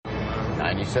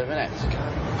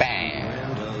97X.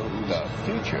 Band, the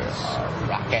future of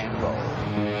rock and roll.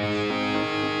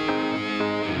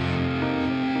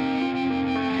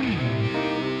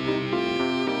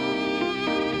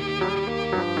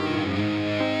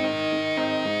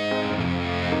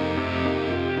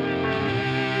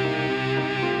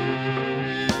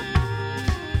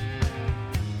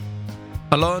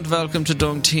 Hello and welcome to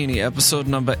Dong Teeny, episode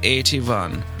number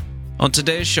 81. On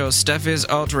today's show, Steffi is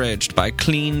outraged by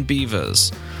clean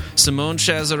beavers. Simone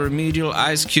shares a remedial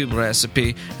ice cube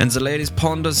recipe, and the ladies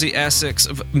ponder the ethics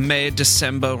of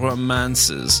May-December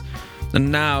romances.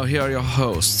 And now, here are your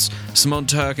hosts, Simone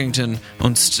Turkington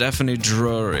and Stephanie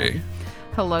Drury.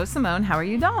 Hello, Simone. How are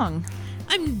you, Dong?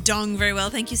 I'm Dong very well,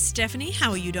 thank you, Stephanie.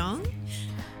 How are you, Dong?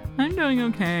 I'm doing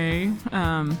okay.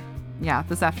 Yeah,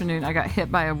 this afternoon I got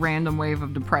hit by a random wave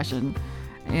of depression,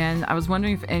 and I was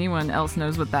wondering if anyone else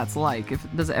knows what that's like.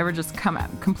 Does it ever just come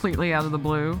out completely out of the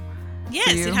blue?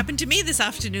 Yes, it happened to me this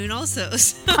afternoon also.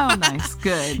 So. Oh, nice.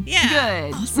 Good. Yeah.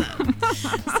 Good. Awesome.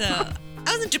 So I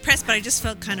wasn't depressed, but I just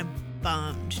felt kind of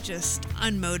bummed, just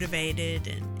unmotivated,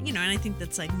 and I think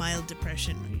that's like mild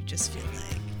depression where you just feel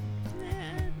like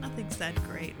nothing's that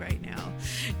great right now.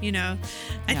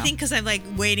 I think because I'm like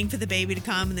waiting for the baby to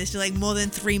come and there's still like more than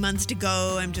 3 months to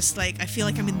go. I'm just like, I feel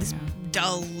like I'm in this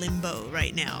dull limbo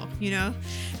right now,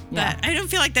 But I don't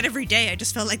feel like that every day. I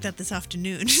just felt like that this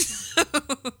afternoon.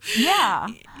 Yeah.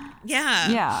 Yeah.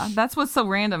 Yeah. That's what's so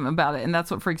random about it, and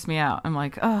that's what freaks me out. I'm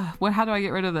like, how do I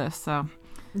get rid of this? So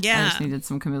I just needed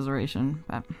some commiseration.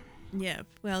 But yeah.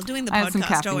 Well, doing the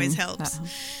podcast always helps.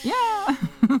 Yeah.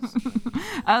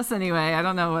 Us anyway. I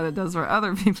don't know what it does for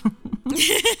other people.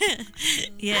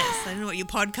 Yes, I don't know what you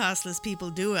podcastless people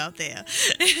do out there.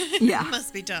 Yeah. It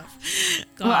must be tough.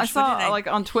 Gosh, well, I saw like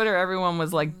on Twitter everyone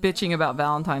was like bitching about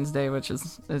Valentine's Day, which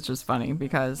is it's just funny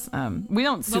because we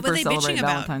don't super celebrate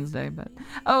Valentine's Day, but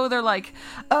they're like,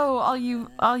 all you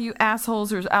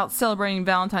assholes are out celebrating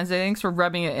Valentine's Day. Thanks for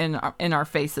rubbing it in our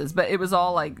faces. But it was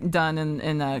all like done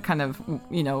in a kind of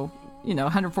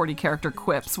 140 character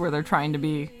quips where they're trying to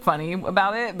be funny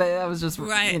about it, but I was just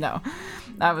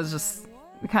I was just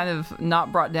kind of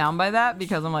not brought down by that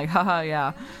because I'm like, haha,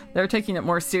 yeah, they're taking it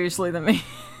more seriously than me.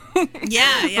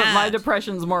 Yeah. But my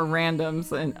depression's more random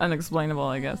and unexplainable,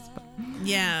 I guess. But,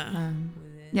 yeah.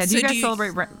 Do you guys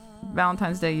celebrate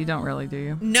Valentine's Day? You don't really, do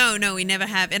you? No, we never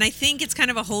have. And I think it's kind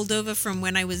of a holdover from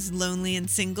when I was lonely and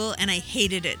single, and I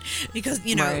hated it because,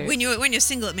 when you're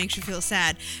single, it makes you feel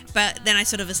sad. But then I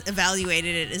sort of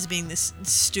evaluated it as being this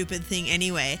stupid thing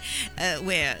anyway,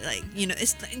 where, like,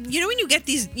 it's, when you get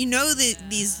these,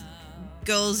 these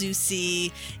girls you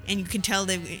see and you can tell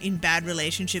they're in bad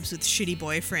relationships with shitty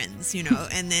boyfriends,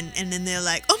 and then they're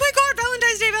like, oh my god,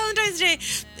 Valentine's Day,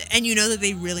 and you know that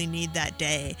they really need that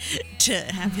day to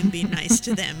have him be nice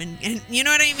to them, and you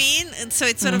know what I mean. And so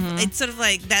it's sort of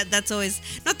like that's always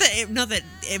not that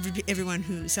everyone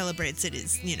who celebrates it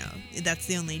is that's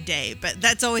the only day, but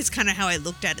that's always kind of how I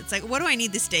looked at it. It's like, what do I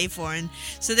need this day for? And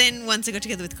so then once I got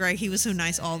together with Greg, he was so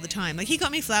nice all the time. Like, he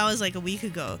got me flowers like a week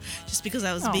ago just because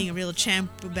I was being a real champ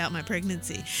about my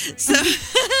pregnancy. So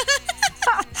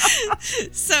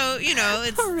so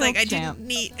it's like I didn't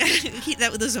need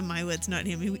those are my words, not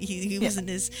him. He wasn't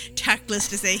as tactless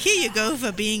to say, here you go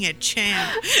for being a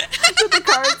champ. Did the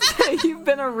card say you've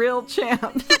been a real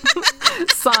champ?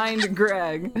 Signed,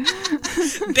 Greg.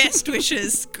 Best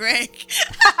wishes, Greg.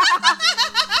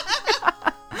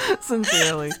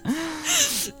 Sincerely.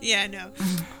 Yeah, no.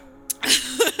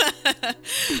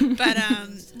 But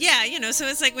so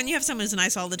it's like when you have someone who's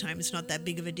nice all the time, it's not that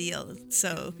big of a deal.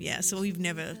 So we've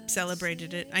never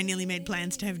celebrated it. I nearly made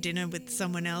plans to have dinner with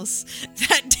someone else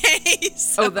that day.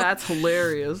 So. Oh, that's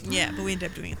hilarious. Yeah, but we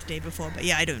ended up doing it the day before. But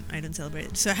yeah, I don't celebrate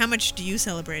it. So how much do you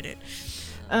celebrate it?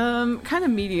 Kind of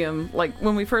medium. Like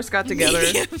when we first got together,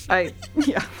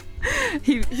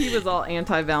 he was all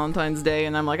anti-Valentine's Day,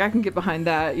 and I'm like, I can get behind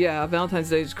that. Yeah, Valentine's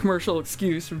Day is a commercial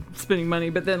excuse for spending money.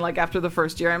 But then, like, after the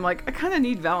first year, I'm like, I kind of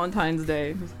need Valentine's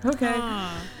Day. Okay.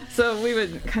 Aww. So we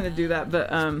would kind of do that. But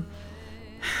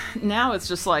now it's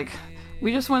just like,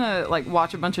 we just want to, like,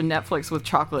 watch a bunch of Netflix with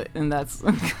chocolate, and that's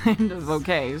kind of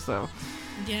okay. So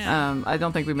I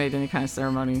don't think we made any kind of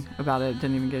ceremony about it.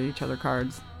 Didn't even get each other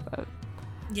cards. But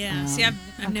yeah, see, I've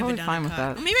never totally done fine a with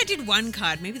card. that. Or maybe I did one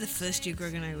card. Maybe the first year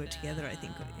Greg and I were together, I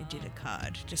think I did a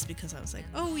card just because I was like,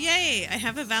 oh, yay, I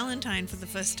have a Valentine for the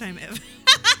first time ever.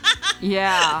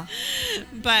 Yeah.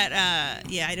 But, I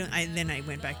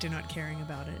went back to not caring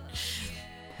about it.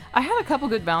 I had a couple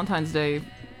good Valentine's Day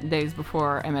days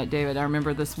before I met David. I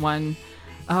remember this one.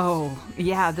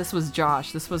 This was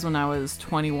Josh. This was when I was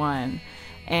 21.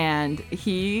 And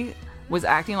he was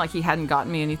acting like he hadn't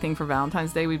gotten me anything for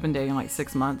Valentine's Day. We'd been dating like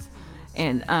 6 months,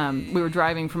 and we were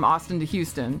driving from Austin to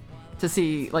Houston to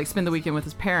spend the weekend with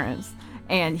his parents,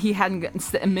 and he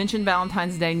hadn't mentioned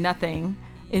Valentine's Day, nothing.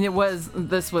 And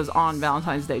this was on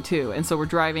Valentine's Day too. And so we're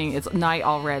driving, it's night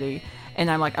already.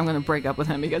 And I'm like, I'm going to break up with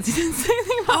him because he didn't say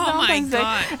anything about Valentine's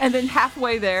Day. And then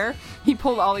halfway there, he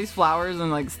pulled all these flowers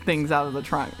and like things out of the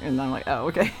trunk. And I'm like, oh,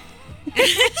 okay.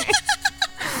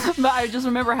 But I just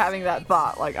remember having that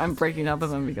thought, like, I'm breaking up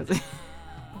with him because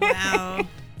Wow.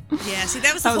 Yeah, see,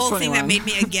 that was the whole thing that made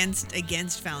me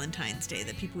against Valentine's Day,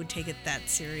 that people would take it that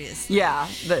serious. Yeah,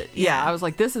 I was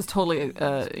like, this is totally,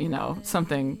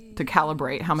 something to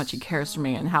calibrate how much he cares for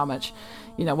me and how much,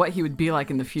 what he would be like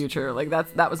in the future. Like,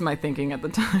 that was my thinking at the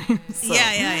time. So,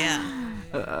 yeah.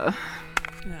 Well,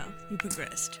 you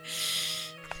progressed.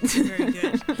 Very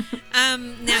good.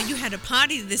 Now, you had a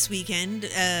party this weekend,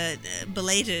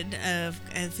 belated,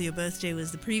 for your birthday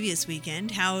was the previous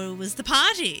weekend. How was the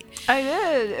party? I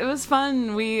did. It was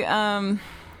fun.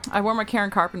 I wore my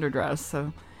Karen Carpenter dress,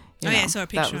 so... I saw a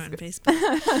picture on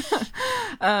Facebook.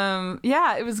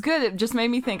 Yeah, it was good. It just made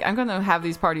me think I'm going to have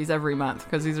these parties every month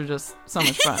because these are just so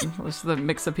much fun. It's the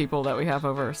mix of people that we have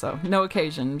over. So no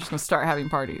occasion. I'm just going to start having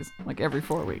parties like every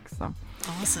 4 weeks. So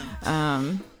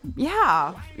awesome.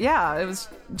 Yeah. It was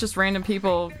just random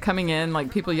people coming in,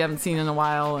 like people you haven't seen in a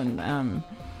while,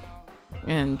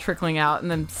 and trickling out,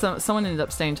 and then someone ended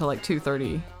up staying till like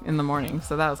 2:30 in the morning,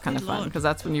 so that was kind of fun because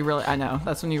that's when you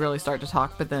really start to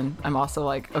talk. But then I'm also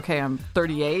like, okay, I'm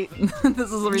 38.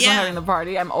 This is the reason I'm having the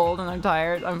party. I'm old and I'm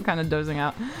tired. I'm kind of dozing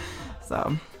out.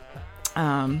 So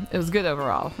it was good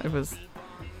overall. It was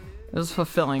a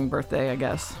fulfilling birthday, I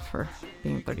guess, for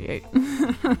being 38.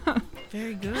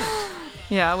 Very good.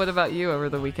 Yeah, what about you over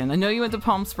the weekend? I know you went to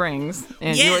Palm Springs,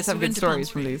 and you always have good stories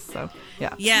from these, so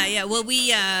yeah. Yeah. Well,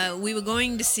 we were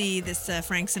going to see this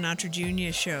Frank Sinatra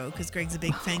Jr. show because Greg's a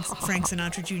big Frank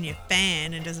Sinatra Jr.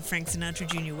 fan and does a Frank Sinatra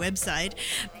Jr. website.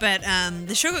 But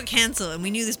the show got canceled, and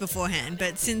we knew this beforehand.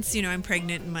 But since, I'm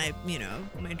pregnant and my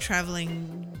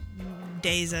traveling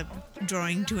days are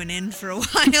drawing to an end for a while,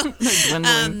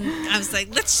 I was like,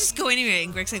 let's just go anyway.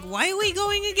 And Greg's like, why are we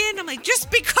going again? I'm like,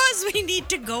 just because we need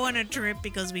to go on a trip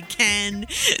because we can.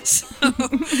 So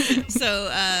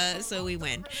we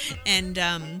went.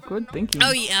 And good thinking.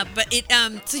 Oh yeah, but it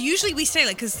so usually we say,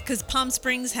 like, because Palm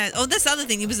Springs has, that's the other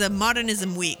thing, it was a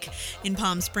modernism week in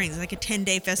Palm Springs, like a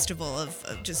 10-day festival of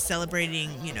just celebrating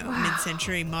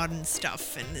mid-century modern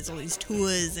stuff, and there's all these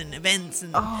tours and events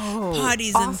and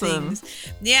parties and things.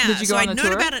 Yeah. Did you go on a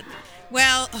tour? About it.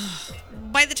 Well,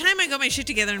 by the time I got my shit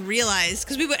together and realized,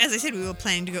 because as I said, we were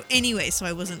planning to go anyway, so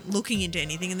I wasn't looking into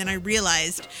anything. And then I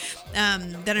realized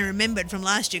that I remembered from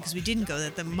last year, because we didn't go,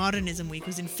 that the Modernism Week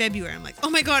was in February. I'm like, oh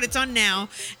my God, it's on now.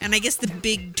 And I guess the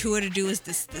big tour to do is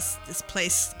this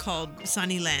place called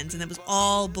Sunnylands, and that was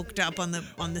all booked up on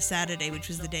the Saturday, which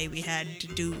was the day we had to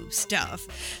do stuff.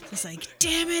 So it's like,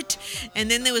 damn it. And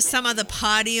then there was some other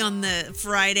party on the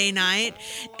Friday night,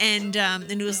 and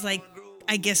it was like,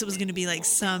 I guess it was going to be like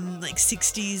some like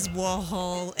 60s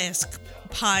Warhol-esque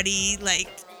party, like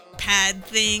pad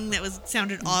thing that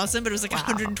sounded awesome, but it was like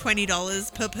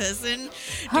 $120 per person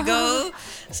to go.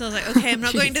 So I was like, okay, I'm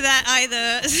not going to that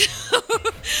either.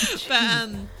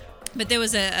 But there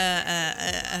was there's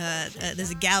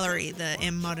a gallery, the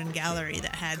M Modern Gallery,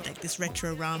 that had like this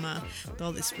Retrorama with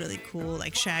all this really cool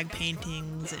like shag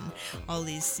paintings and all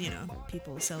these,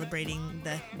 people celebrating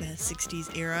the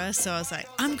 60s era. So I was like,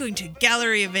 I'm going to a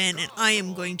gallery event and I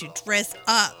am going to dress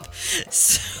up.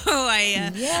 So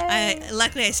I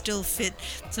luckily I still fit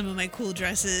some of my cool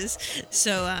dresses.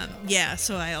 So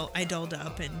so I dolled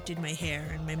up and did my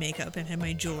hair and my makeup and had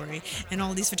my jewelry, and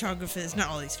all these photographers, not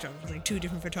all these photographers, like two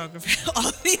different photographers.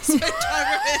 All these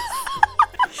photographers.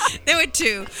 There were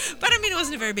two, but I mean, it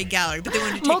wasn't a very big gallery. But they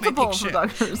wanted to take my picture.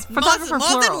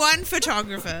 More than one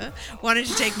photographer wanted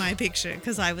to take my picture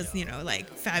because I was, like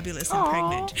fabulous and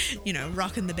pregnant,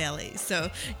 rocking the belly. So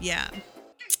yeah.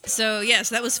 So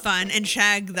that was fun, and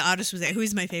Shag, the artist, was there, who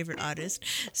is my favorite artist.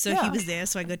 So he was there,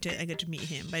 so I got to meet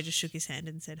him. I just shook his hand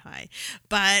and said hi.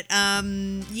 But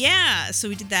so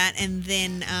we did that, and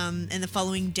then and the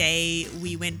following day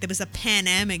we went. There was a Pan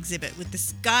Am exhibit with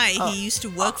this guy. He used to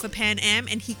work for Pan Am,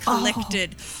 and he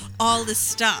collected all the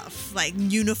stuff, like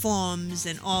uniforms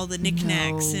and all the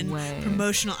knickknacks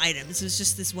promotional items. It was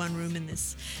just this one room in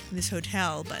this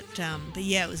hotel, but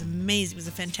yeah, it was amazing. It was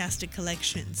a fantastic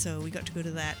collection. So we got to go to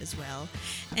that as well,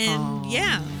 and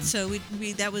so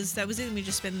we that was it. We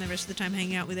just spent the rest of the time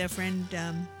hanging out with our friend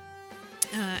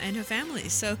and her family.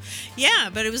 So yeah,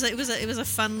 but it was a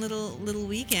fun little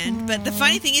weekend. But the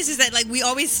funny thing is that like we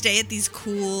always stay at these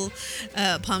cool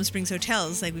Palm Springs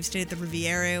hotels. Like we've stayed at the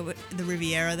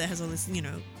Riviera that has all this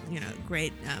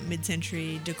great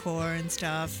mid-century decor and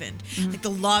stuff, and like the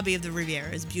lobby of the Riviera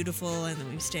is beautiful. And then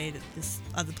we've stayed at this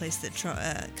other place that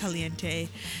Caliente,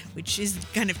 which is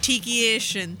kind of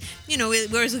tiki-ish, and we're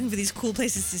always looking for these cool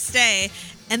places to stay.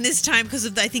 And this time, because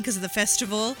of the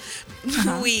festival,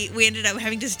 we ended up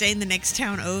having to stay in the next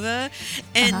town over,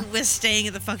 and we're staying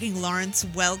at the fucking Lawrence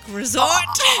Welk Resort.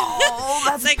 Oh,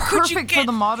 that's like, perfect for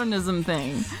the modernism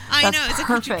thing. I know. It's like,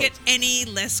 could you get any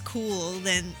less cool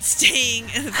than staying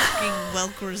at a fucking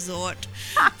Welk Resort?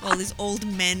 All these old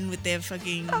men with their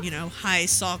fucking, high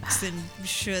socks and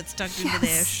shirts tucked into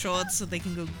their shorts so they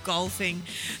can go golfing.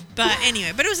 But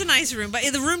anyway, it was a nice room. But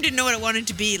the room didn't know what it wanted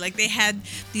to be. Like they had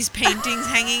these paintings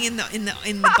hanging in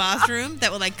the bathroom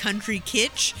that were like country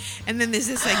kitsch, and then there's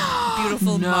this like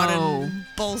beautiful modern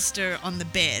bolster on the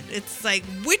bed. It's like,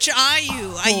 which are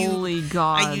you? Holy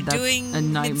God! Are you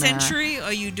doing mid-century or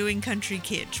are you doing country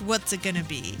kitsch? What's it gonna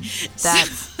be?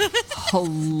 That's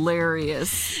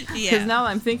hilarious. Yeah. Because now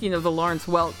I'm thinking of the Lawrence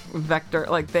Welk vector.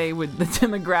 Like the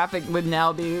demographic would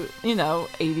now be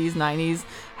 80s, 90s.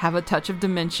 Have a touch of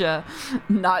dementia,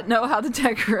 not know how to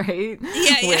decorate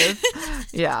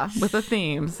with a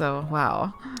theme. So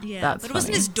wow, that's but it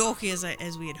wasn't as dorky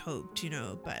as we had hoped,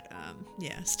 But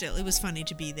still, it was funny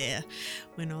to be there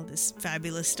when all this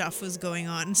fabulous stuff was going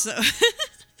on. So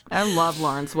I love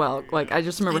Lawrence Welk. Like I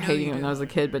just remember hating it when I was a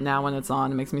kid, but now when it's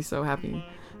on, it makes me so happy.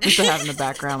 Just to have in the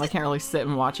background. I can't really sit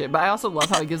and watch it, but I also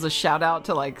love how he gives a shout out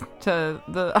to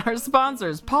our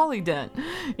sponsors, Polydent.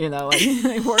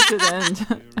 They worked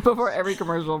it in before every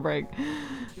commercial break.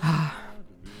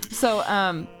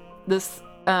 So this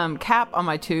cap on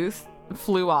my tooth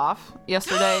flew off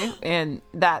yesterday, and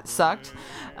that sucked.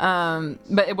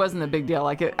 But it wasn't a big deal.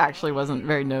 Like it actually wasn't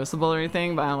very noticeable or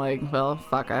anything. But I'm like, well,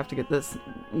 fuck, I have to get this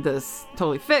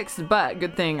totally fixed. But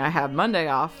good thing I have Monday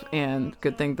off, and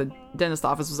good thing the dentist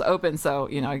office was open, so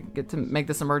I get to make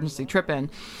this emergency trip in.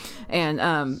 And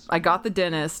I got the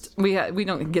dentist. We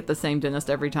don't get the same dentist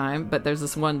every time, but there's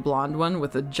this one blonde one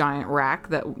with a giant rack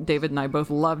that David and I both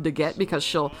love to get because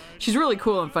she's really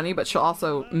cool and funny, but she'll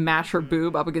also mash her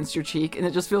boob up against your cheek, and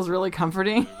it just feels really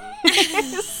comforting.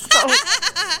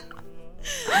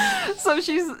 So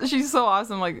she's so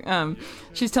awesome. Like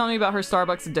she's telling me about her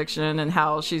Starbucks addiction and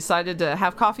how she decided to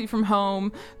have coffee from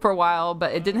home for a while,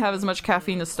 but it didn't have as much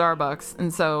caffeine as Starbucks,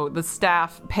 and so the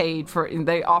staff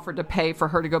they offered to pay for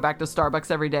her to go back to Starbucks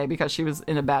every day because she was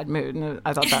in a bad mood, and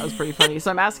I thought that was pretty funny.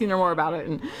 So I'm asking her more about it,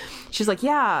 and she's like,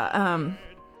 and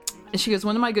she goes,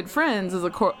 one of my good friends is a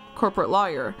corporate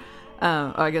lawyer.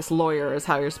 I guess lawyer is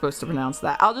how you're supposed to pronounce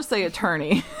that. I'll just say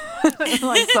attorney.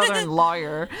 Like Southern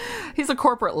lawyer. He's a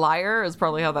corporate liar is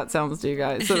probably how that sounds to you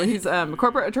guys. So he's a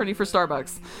corporate attorney for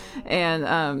Starbucks.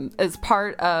 And as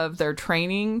part of their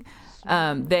training,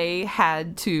 they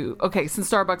had to, since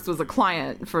Starbucks was a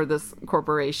client for this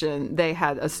corporation, they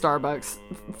had a Starbucks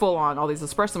full on, all these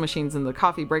espresso machines in the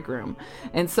coffee break room.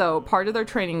 And so part of their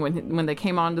training when they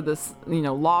came onto this,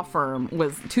 law firm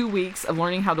was 2 weeks of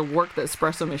learning how to work the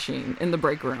espresso machine in the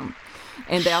break room.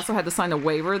 And they also had to sign a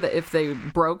waiver that if they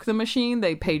broke the machine,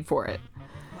 they paid for it.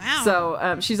 Wow.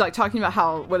 So she's like talking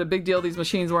about what a big deal these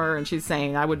machines were, and she's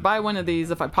saying, I would buy one of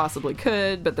these if I possibly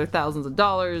could, but they're thousands of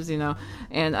dollars,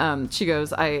 And she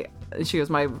goes,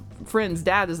 my friend's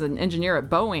dad is an engineer at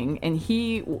Boeing, and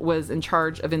he was in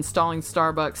charge of installing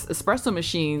Starbucks espresso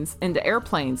machines into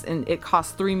airplanes, and it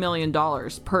costs $3 million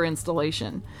per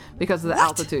installation because of the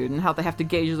altitude and how they have to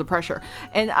gauge the pressure.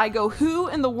 And I go, who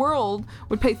in the world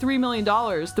would pay $3 million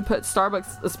to put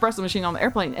Starbucks espresso machine on the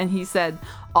airplane? And he said,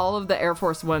 all of the Air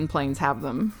Force One planes have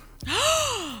them.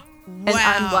 Wow. And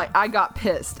I'm like, I got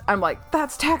pissed. I'm like,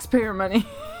 that's taxpayer money.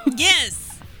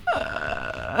 Yes.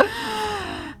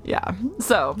 Yeah.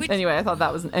 So anyway, I thought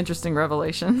that was an interesting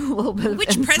revelation. A little bit.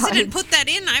 Which president put that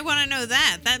in? I want to know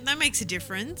that. That makes a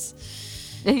difference.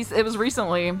 It was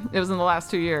recently. It was in the last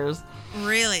 2 years.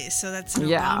 Really? So that's an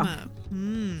Obama.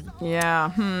 Yeah.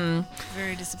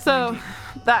 Very disappointing. So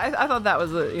I thought that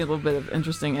was a little bit of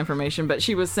interesting information. But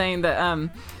she was saying that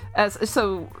on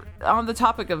the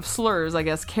topic of slurs, I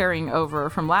guess carrying over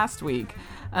from last week,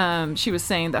 she was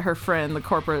saying that her friend, the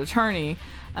corporate attorney,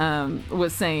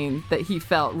 was saying that he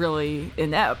felt really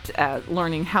inept at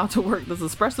learning how to work this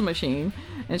espresso machine.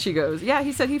 And she goes, yeah,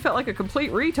 he said he felt like a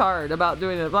complete retard about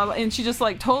doing it, blah, blah. And she just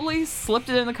like totally slipped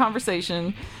it in the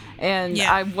conversation. And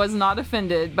I was not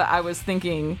offended, but I was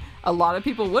thinking a lot of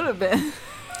people would have been.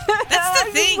 That's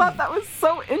the thing. I thought that was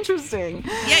so interesting.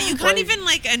 Yeah, you can't even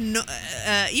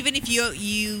even if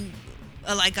you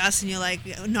are like us and you're like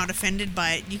not offended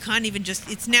by it, you can't even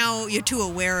it's now you're too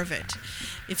aware of it.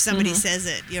 If somebody says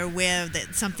it, you're aware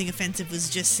that something offensive was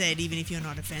just said, even if you're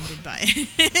not offended by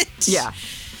it.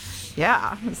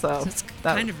 Yeah. So it's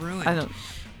kind of ruined.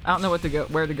 I don't know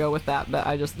where to go with that, but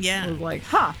I just was like,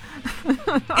 huh.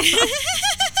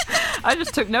 I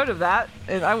just took note of that,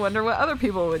 and I wonder what other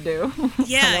people would do.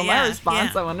 Yeah, my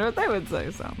response. I wonder what they would say.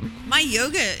 So my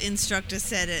yoga instructor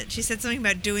said it. She said something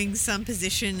about doing some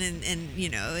position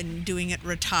and doing it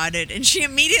retarded, and she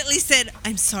immediately said,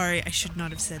 "I'm sorry, I should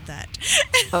not have said that."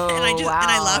 Oh, and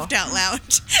I laughed out loud.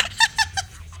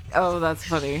 Oh, that's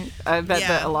funny. I bet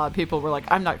that a lot of people were like,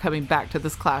 I'm not coming back to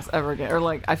this class ever again. Or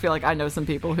like, I feel like I know some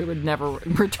people who would never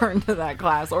return to that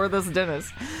class or this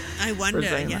dentist. I wonder,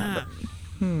 yeah.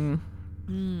 That,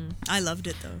 I loved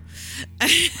it though.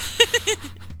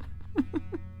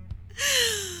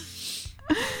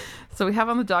 So we have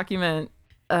on the document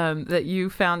that you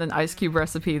found an ice cube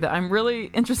recipe that I'm really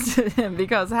interested in,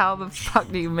 because how the fuck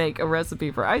do you make a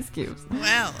recipe for ice cubes?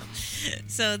 Well,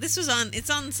 so this was it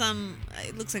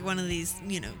looks like one of these,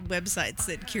 websites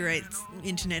that curates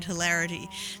internet hilarity.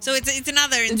 So it's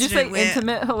another incident. Did you say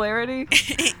intimate hilarity?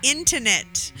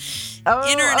 Internet. Oh,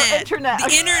 internet. Internet.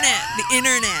 The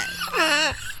internet.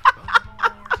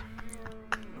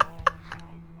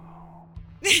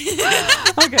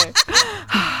 Okay.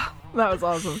 That was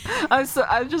awesome.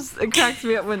 It cracks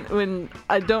me up when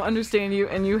I don't understand you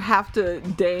and you have to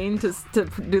deign to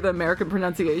do the American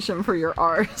pronunciation for your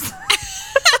R's.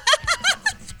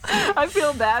 I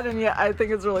feel bad, and yet I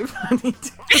think it's really funny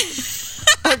too.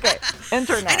 Okay,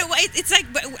 internet. I know, it's like,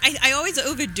 but I always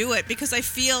overdo it because I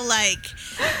feel like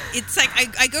it's like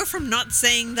I go from not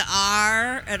saying the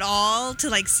R at all to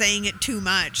like saying it too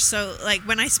much. So like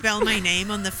when I spell my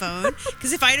name on the phone,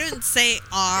 because if I don't say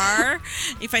R,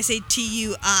 if I say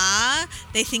T-U-R,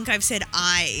 they think I've said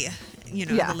I.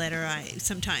 The letter I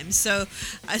sometimes. So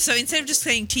instead of just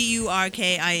saying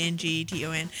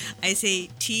T-U-R-K-I-N-G-T-O-N, I say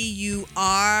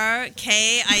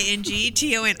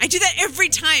T-U-R-K-I-N-G-T-O-N. I do that every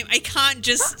time. I can't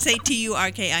just say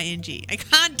T-U-R-K-I-N-G. I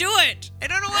can't do it. I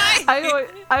don't know why.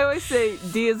 I always say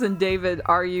D as in David,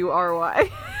 R-U-R-Y.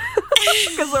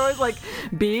 Because they're always like,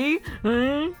 B?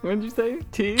 What did you say?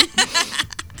 T?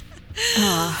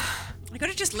 I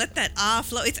gotta just let that R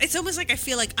flow. It's almost like I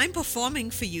feel like I'm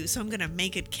performing for you, so I'm gonna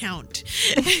make it count.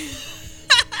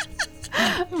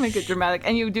 Make it dramatic.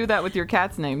 And you do that with your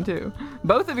cat's name too.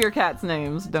 Both of your cats'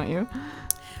 names, don't you?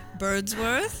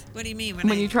 Birdsworth? What do you mean?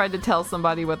 When you tried to tell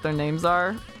somebody what their names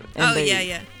are.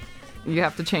 Yeah. You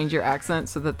have to change your accent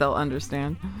so that they'll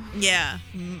understand. Yeah,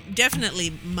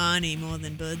 definitely Marnie more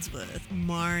than Birdsworth.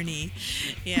 Marnie.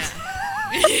 Yeah.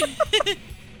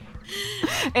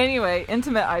 Anyway,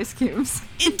 intimate ice cubes.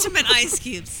 Internet.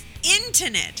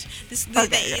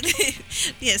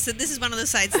 Yeah, so this is one of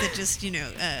those sites that just,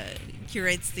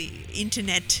 curates the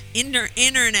internet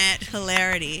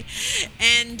hilarity.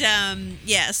 And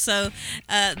so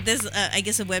there's I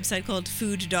guess a website called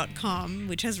food.com,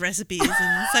 which has recipes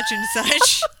and such and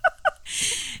such.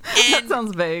 And, that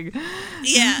sounds vague.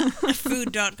 Yeah,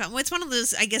 food.com. Well, it's one of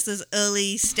those, I guess, those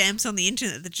early stamps on the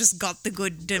internet that just got the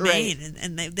good domain, right.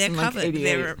 and they're covered.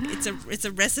 It's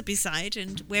a recipe site,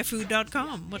 and we're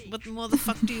food.com. What more the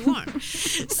fuck do you want?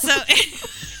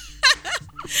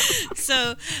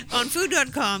 So on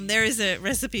food.com there is a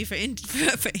recipe for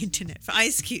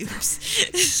ice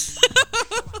cubes.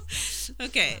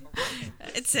 Okay,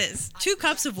 it says 2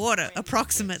 cups of water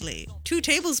approximately, 2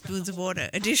 tablespoons of water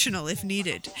additional if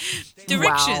needed.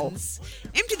 Directions: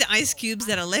 empty the ice cubes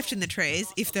that are left in the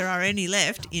trays, if there are any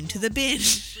left, into the bin.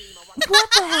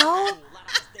 What the hell?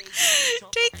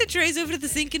 Take the trays over to the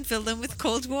sink and fill them with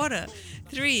cold water.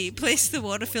 3. Place the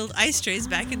water-filled ice trays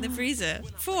back in the freezer.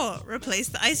 4. Replace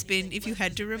the ice bin if you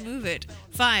had to remove it.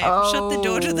 5. Shut the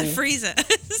door to the freezer.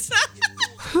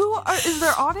 Who is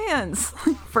their audience?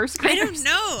 First graders?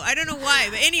 I don't know why.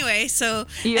 But anyway, so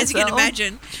ESL? As you can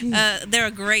imagine, there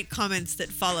are great comments that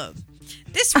follow.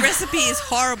 This recipe is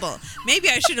horrible. Maybe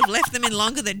I should have left them in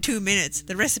longer than 2 minutes.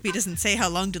 The recipe doesn't say how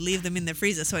long to leave them in the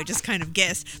freezer, so I just kind of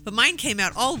guessed. But mine came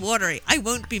out all watery. I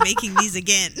won't be making these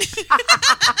again. Let's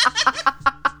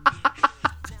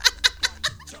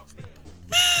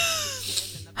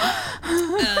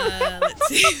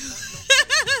see.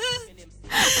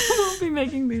 I won't be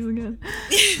making these again.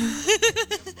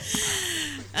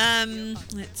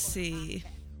 Let's see.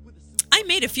 I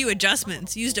made a few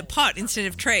adjustments, used a pot instead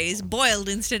of trays, boiled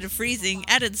instead of freezing,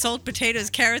 added salt, potatoes,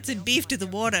 carrots, and beef to the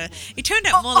water. It turned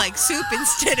out more like soup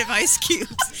instead of ice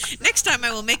cubes. Next time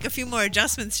I will make a few more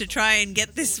adjustments to try and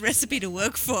get this recipe to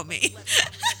work for me.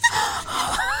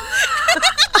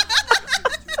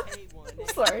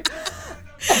 Sorry.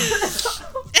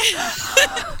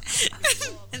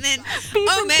 And then, Beef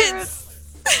oh and man. carrots.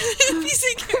 Beef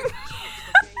and carrots.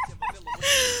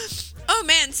 Oh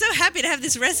man, so happy to have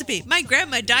this recipe. My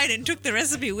grandma died and took the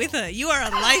recipe with her. You are a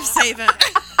lifesaver.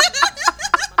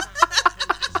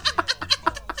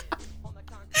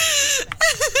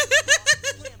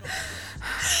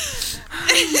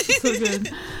 So good.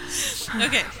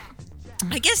 Okay.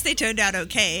 I guess they turned out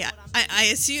okay. I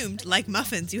assumed, like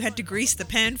muffins, you had to grease the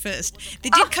pan first. They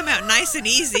did come out nice and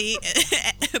easy,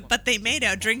 but they made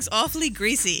our drinks awfully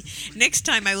greasy. Next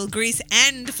time I will grease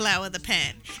and flour the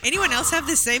pan. Anyone else have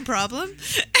the same problem?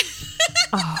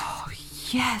 Oh,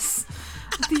 yes.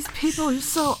 These people are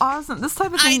so awesome. This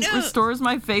type of thing restores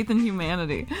my faith in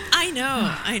humanity. I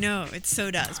know. It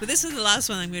so does. But this is the last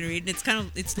one I'm going to read.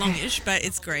 It's longish, but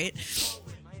it's great.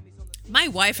 My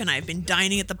wife and I have been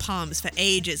dining at the Palms for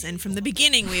ages, and from the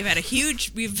beginning we've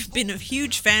been a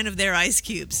huge fan of their ice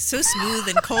cubes. So smooth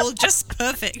and cold, just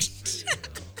perfect.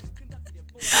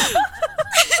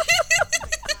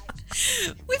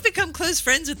 We've become close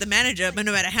friends with the manager, but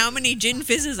no matter how many gin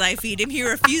fizzes I feed him, he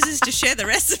refuses to share the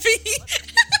recipe.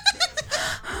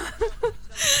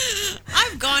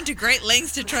 I've gone to great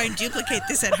lengths to try and duplicate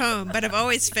this at home, but I've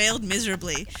always failed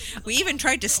miserably. We even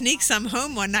tried to sneak some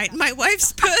home one night in my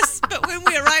wife's purse, but when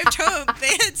we arrived home,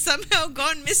 they had somehow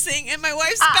gone missing, and my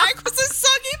wife's bag was a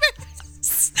soggy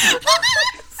mess.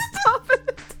 Stop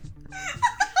it.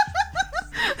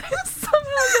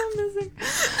 Somehow gone missing.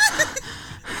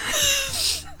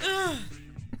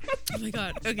 Oh my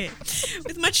god, okay.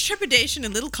 With much trepidation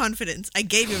and little confidence, I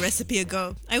gave your recipe a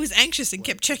go. I was anxious and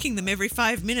kept checking them every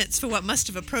 5 minutes for what must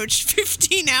have approached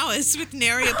 15 hours with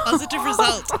nary a positive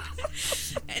result.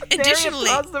 Additionally,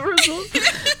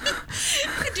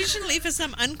 for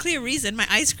some unclear reason, my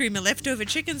ice cream and leftover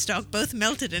chicken stock both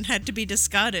melted and had to be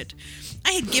discarded.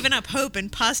 I had given up hope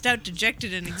and passed out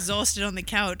dejected and exhausted on the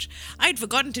couch. I had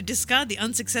forgotten to discard the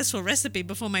unsuccessful recipe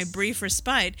before my brief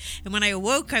respite, and when I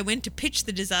awoke, I went to pitch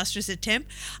the disastrous attempt.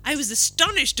 I was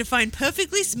astonished to find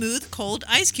perfectly smooth, cold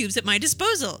ice cubes at my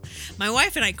disposal. My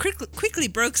wife and I quickly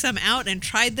broke some out and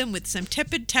tried them with some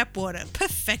tepid tap water.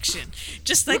 Perfection.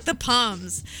 Just like the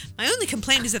Palms. My only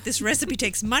complaint is that this recipe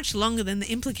takes much longer than the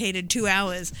implicated 2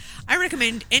 hours. I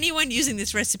recommend anyone using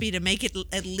this recipe to make it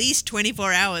at least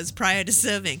 24 hours prior to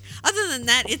serving. Other than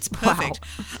that, it's perfect.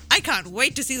 Wow. I can't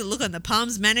wait to see the look on the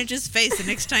Palms manager's face the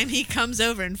next time he comes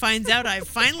over and finds out I've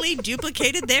finally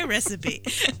duplicated their recipe.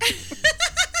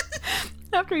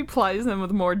 After he plies them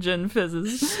with more gin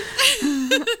fizzes.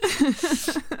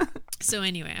 So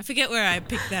anyway, I forget where I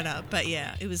picked that up, but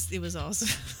yeah, it was awesome.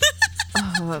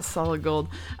 Oh, that's solid gold.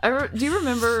 Do you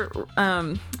remember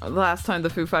the last time the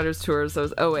Foo Fighters tours? That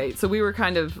was 2008. So we were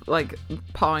kind of like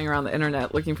pawing around the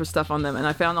internet looking for stuff on them, and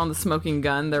I found on the Smoking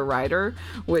Gun their rider,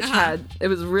 which it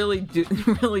was really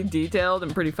really detailed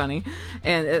and pretty funny,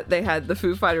 and they had the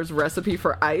Foo Fighters recipe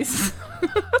for ice.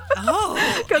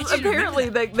 Oh, because apparently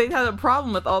they had a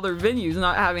problem with all their venues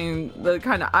not having the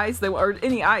kind of ice or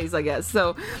any ice, I guess.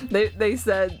 So they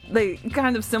said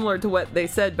kind of similar to what they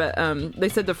said, but they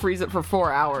said to freeze it for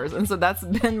 4 hours, and so that's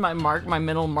been my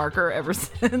mental marker ever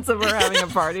since of her having a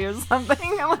party or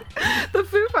something. I'm like, the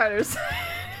Foo Fighters.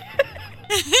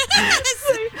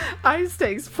 Ice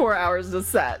takes 4 hours to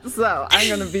set, so I'm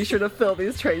gonna be sure to fill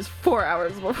these trays 4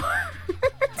 hours before.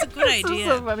 It's a good idea. It's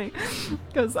so funny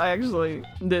because I actually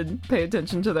did pay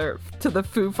attention to the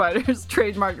Foo Fighters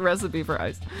trademarked recipe for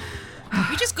ice.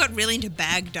 We just got really into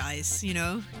bagged ice, you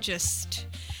know,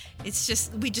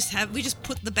 we just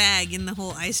put the bag in the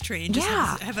whole ice tray and just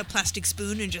have a plastic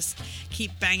spoon and just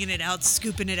keep banging it out,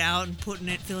 scooping it out and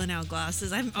filling our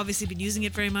glasses. I haven't obviously been using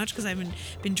it very much because I haven't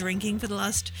been drinking for the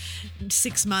last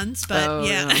 6 months, but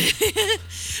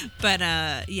but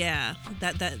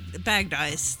that bagged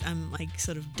ice, I'm like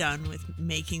sort of done with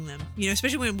making them, you know,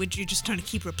 especially when you're just trying to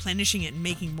keep replenishing it and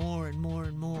making more and more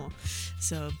and more.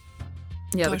 So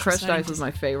yeah, the crushed ice is my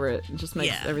favorite. It just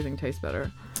makes everything taste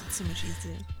better. So much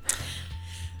easier.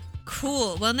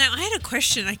 Cool. Well, now I had a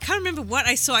question. I can't remember what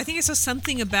I saw. I think I saw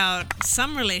something about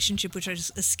some relationship which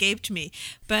just escaped me.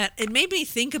 But it made me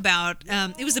think about,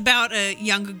 it was about a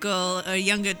younger girl,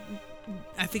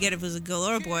 I forget if it was a girl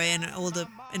or a boy, and an older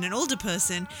and an older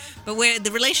person, but where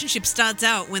the relationship starts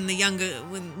out when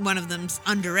one of them's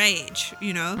underage,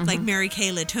 like Mary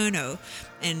Kay Letourneau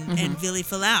and Vili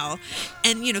Fualaau,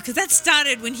 and because that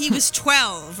started when he was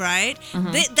 12, right?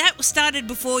 That started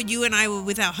before you and I were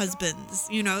with our husbands.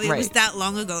 It was that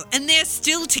long ago, and they're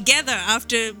still together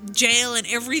after jail and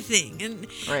everything. And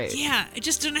yeah, I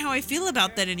just don't know how I feel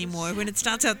about that anymore when it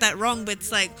starts out that wrong. But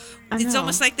it's like it's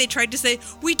almost like they tried to say,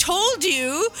 "We told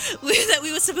you that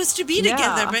we were supposed to be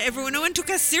together, but no one took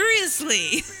us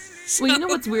seriously." So. Well, you know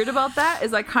what's weird about that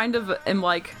is I kind of am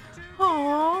like,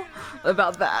 "Aww,"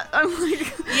 about that. I'm like,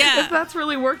 if that's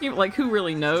really working, like, who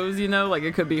really knows? Like,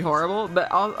 it could be horrible, but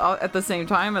I'll, at the same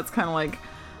time, it's kind of like,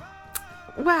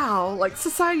 wow, like,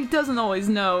 society doesn't always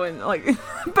know, and like,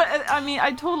 but I mean,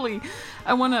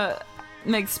 I want to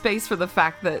make space for the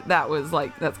fact that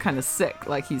that's kind of sick.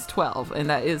 Like, he's 12, and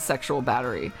that is sexual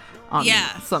battery on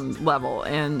some level,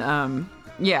 and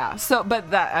so,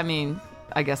 but that, I mean,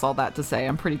 I guess all that to say,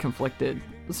 I'm pretty conflicted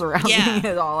surrounding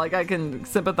it all. Like, I can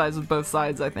sympathize with both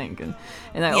sides, I think, and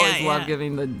I always love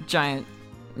giving the giant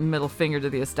middle finger to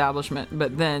the establishment,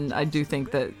 but then I do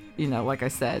think that, like I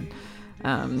said,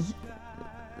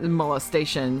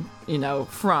 molestation,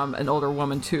 from an older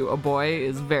woman to a boy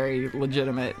is very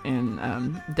legitimate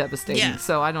and devastating.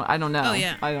 So I don't know. Oh,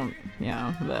 yeah. I don't,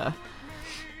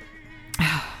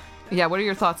 yeah, what are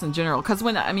your thoughts in general? Because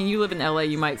you live in LA,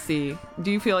 you might see,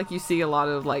 do you feel like you see a lot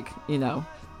of, like,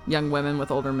 young women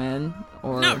with older men?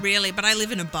 Or not really, but I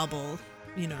live in a bubble,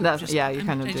 you kind of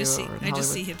do. I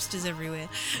just see hipsters everywhere.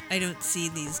 I don't see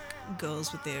these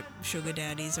girls with their sugar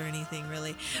daddies or anything,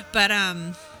 really. But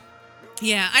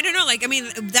yeah, I don't know. Like,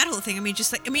 that whole thing.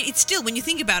 It's still, when you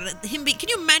think about it, can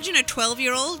you imagine a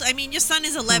 12-year-old? Your son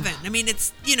is 11.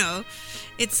 It's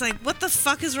it's like, what the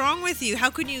fuck is wrong with you?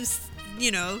 How can you,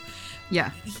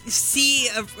 see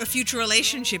a future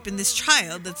relationship in this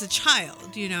child that's a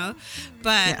child,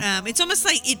 but it's almost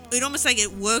like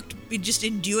it worked, it just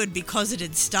endured because it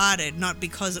had started, not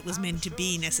because it was meant to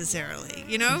be necessarly,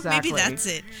 Exactly. Maybe that's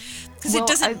it, because it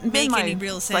doesn't make any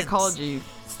real sense. Psychology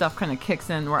stuff kind of kicks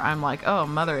in where I'm like, oh,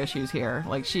 mother issues here,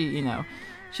 like, she,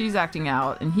 she's acting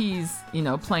out and he's,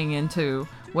 playing into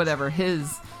whatever his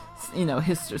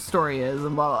story is,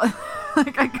 and blah, blah.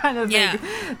 Like, I kind of think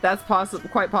that's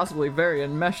quite possibly very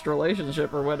enmeshed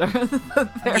relationship, or whatever the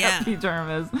therapy term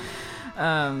is.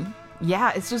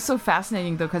 It's just so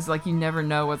fascinating, though, because, like, you never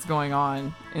know what's going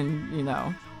on, and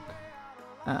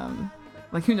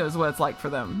like, who knows what it's like for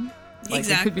them. Like,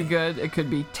 exactly. It could be good, it could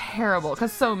be terrible,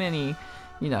 because so many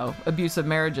abusive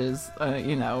marriages,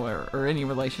 or any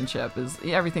relationship is,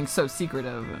 everything's so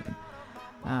secretive,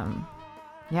 and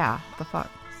the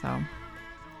fuck. So,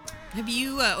 have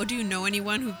you or do you know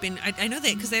anyone who've been? I know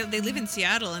that because they live in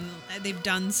Seattle, and they've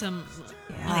done some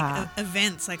like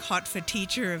events, like Hot for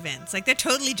Teacher events. Like, they're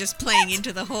totally just playing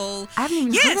into the whole. I haven't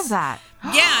even heard of that.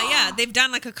 Yeah. They've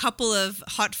done like a couple of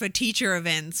Hot for Teacher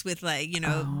events with, like,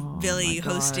 Vili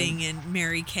hosting and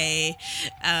Mary Kay.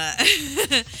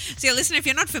 So yeah, listen, if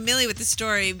you're not familiar with the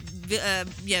story,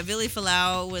 Vili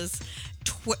Fualaau was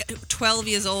 12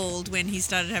 years old when he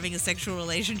started having a sexual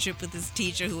relationship with his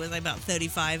teacher, who was about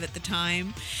 35 at the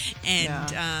time,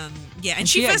 and and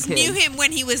she first knew him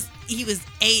when he was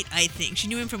 8, I think. She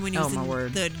knew him from when he was in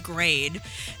 3rd grade,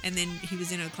 and then he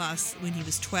was in her class when he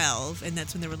was 12, and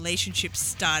that's when the relationship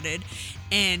started.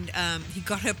 And he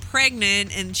got her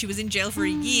pregnant, and she was in jail for a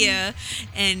year,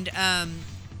 and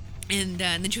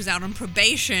then she was out on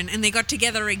probation, and they got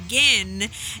together again,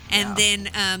 and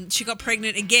then she got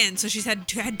pregnant again, so she's had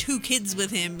 2 kids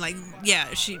with him, like,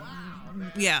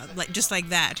 like, just like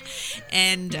that,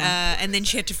 and then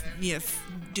she had to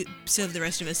serve the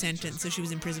rest of her sentence, so she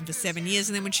was in prison for 7 years,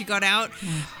 and then when she got out,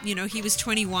 he was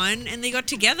 21, and they got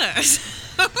together.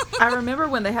 I remember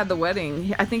when they had the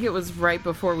wedding, I think it was right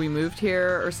before we moved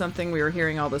here or something, we were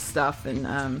hearing all this stuff,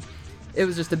 and it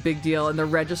was just a big deal, and the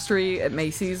registry at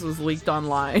Macy's was leaked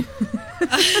online.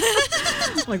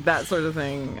 Like, that sort of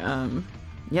thing. And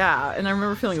I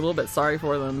remember feeling a little bit sorry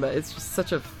for them, but it's just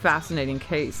such a fascinating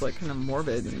case, like, kind of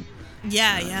morbid. And,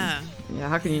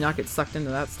 how can you not get sucked into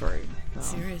that story? So.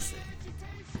 Seriously.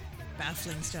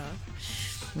 Baffling stuff.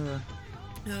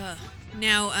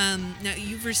 Now,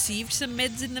 you've received some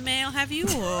meds in the mail, have you?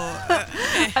 Or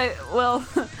I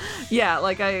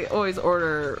always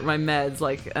order my meds,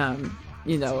 like,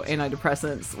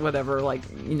 antidepressants, whatever, like,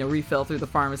 refill through the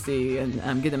pharmacy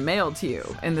and get them mailed to you.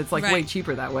 And it's, like, way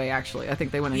cheaper that way, actually. I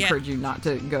think they want to encourage you not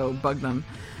to go bug them,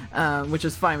 which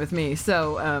is fine with me.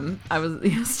 So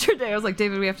yesterday I was like,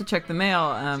 David, we have to check the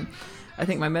mail. I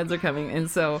think my meds are coming.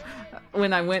 And so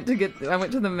when I went to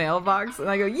the mailbox, and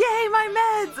I go, yay,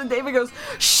 my meds! And David goes,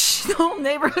 shh! bitch, the whole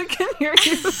neighborhood can hear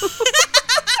you.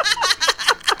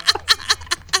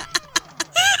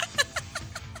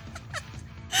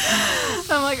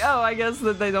 I'm like, oh, I guess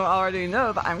that they don't already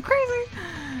know that I'm crazy.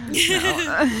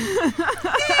 No.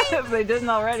 If they didn't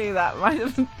already, that might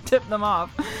have tipped them off.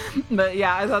 But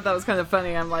yeah, I thought that was kind of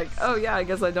funny. I'm like, oh yeah, I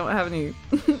guess I don't have any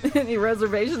any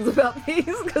reservations about these,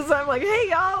 because I'm like, hey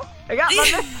y'all, I got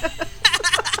my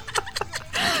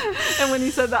And when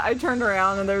he said that, I turned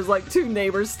around and there was like 2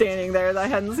 neighbors standing there that I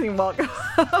hadn't seen walk up.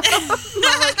 I'm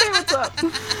like, hey, what's up?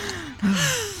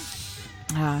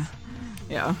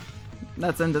 Yeah.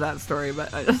 That's into that story,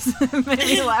 but I just made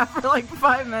me laugh for like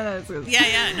 5 minutes.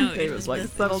 Yeah, no, it was like,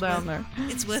 settle down there.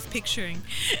 It's worth picturing.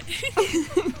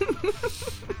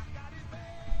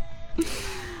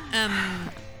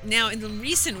 Now, in the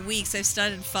recent weeks, I've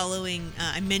started following,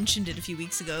 I mentioned it a few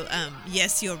weeks ago,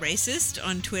 Yes, You're Racist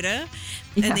on Twitter.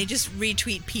 Yeah. And they just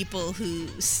retweet people who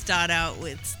start out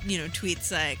with,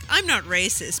 tweets like, I'm not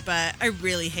racist, but I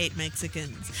really hate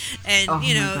Mexicans. And,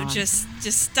 just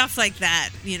stuff like that,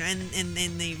 and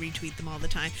they retweet them all the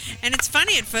time. And it's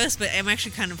funny at first, but I'm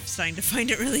actually kind of starting to find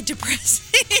it really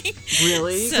depressing.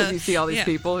 Really? Because you see all these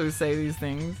people who say these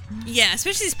things? Yeah,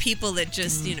 especially these people that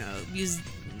just, use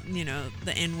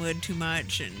the N-word too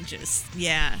much and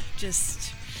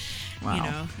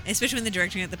wow. Especially when they're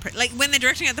directing at when they're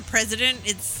directing at the president,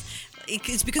 it's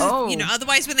because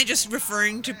otherwise when they're just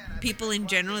referring to people in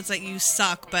general, it's like, you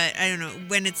suck. But I don't know,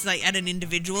 when it's like at an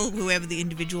individual, whoever the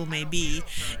individual may be,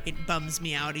 it bums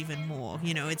me out even more.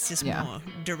 It's just more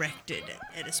directed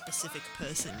at a specific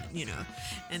person.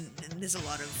 And there's a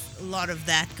lot of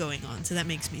that going on, so that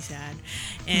makes me sad.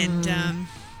 And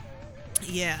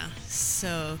yeah,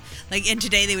 so and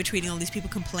today they were tweeting all these people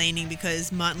complaining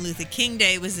because Martin Luther King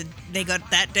Day they got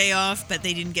that day off, but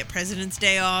they didn't get President's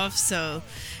Day off. So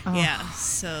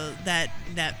so that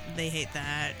they hate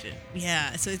that.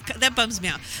 Yeah, so that bums me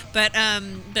out. But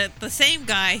the same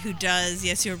guy who does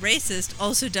Yes, You're Racist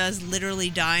also does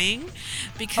Literally Dying,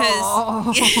 because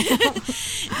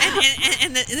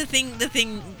and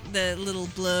the little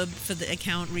blurb for the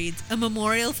account reads, a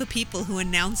memorial for people who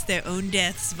announce their own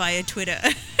deaths via Twitter.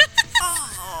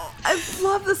 I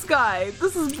love this guy.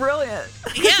 This is brilliant.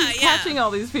 Yeah, he's catching all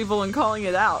these people and calling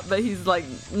it out, but he's like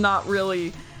not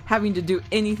really having to do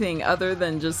anything other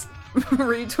than just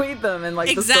retweet them, and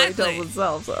the story tells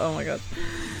itself. So, oh my god.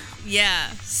 Yeah,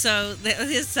 so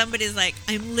somebody's like,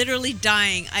 I'm literally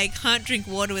dying. I can't drink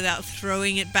water without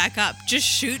throwing it back up. Just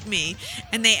shoot me.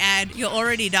 And they add, you're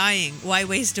already dying. Why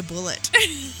waste a bullet?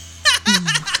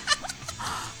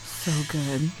 So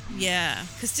good. Yeah,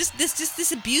 because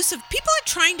this abuse of... People are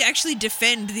trying to actually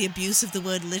defend the abuse of the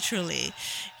word literally.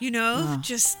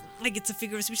 Just... like it's a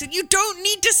figure of speech. Like, you don't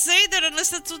need to say that unless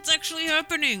that's what's actually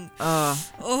happening.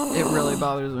 It really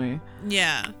bothers me.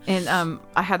 Yeah. And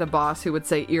I had a boss who would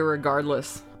say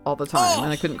irregardless all the time,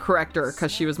 and I couldn't correct her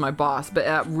because she was my boss. But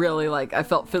it really, I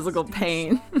felt physical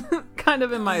pain, kind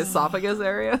of in my esophagus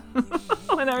area,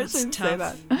 whenever she'd say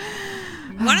that.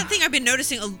 One thing I've been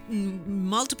noticing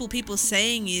multiple people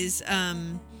saying is,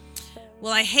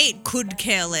 well, I hate could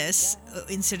care less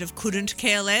instead of couldn't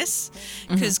care less,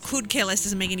 because could care less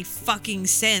doesn't make any fucking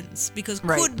sense, because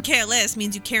could care less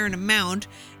means you care an amount,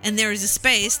 and there is a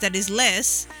space that is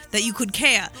less that you could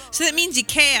care. So that means you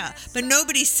care, but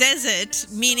nobody says it,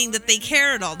 meaning that they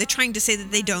care at all. They're trying to say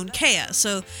that they don't care.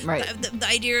 So the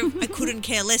idea of I couldn't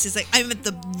care less is like, I'm at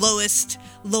the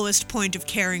lowest point of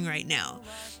caring right now.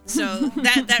 So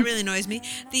that really annoys me.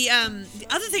 The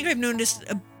other thing I've noticed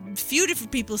a few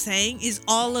different people saying is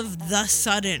all of the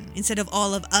sudden instead of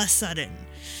all of a sudden.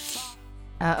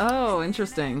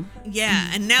 Interesting.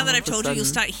 Yeah, and now that I've told you, you'll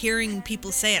start hearing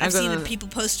people say it. I've seen people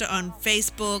post it on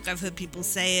Facebook. I've heard people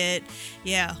say it.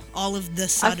 Yeah, all of the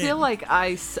sudden. I feel like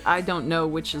I don't know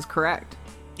which is correct.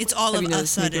 It's all of a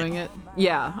sudden. Doing it?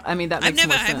 Yeah, I mean that makes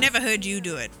more sense. I've never heard you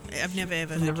do it. I've never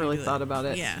ever heard you do it. I've never really thought about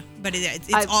it. Yeah, but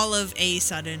it's all of a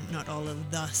sudden, not all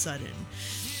of the sudden.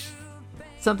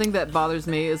 Something that bothers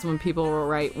me is when people will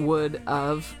write would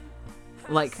of,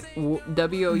 like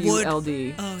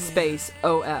WOULD space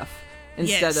OF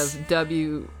instead of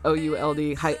WOULD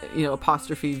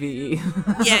apostrophe VE.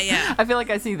 Yeah. I feel like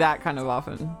I see that kind of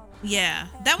often. Yeah,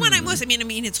 that one I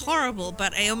mean, it's horrible,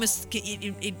 but I almost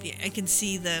I can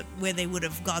see where they would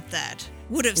have got that.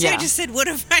 Would have. I just said would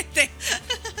have right there.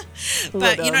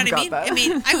 But you know what I mean? That. I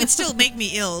mean, I would still make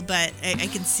me ill, but I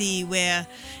can see where,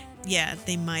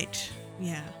 they might.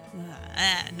 Yeah.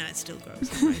 No, it's still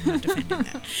gross. I'm not defending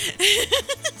that.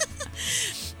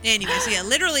 Anyway, so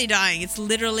literally dying. It's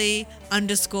literally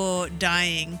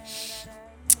 _dying.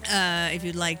 If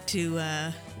you'd like to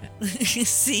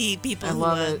see people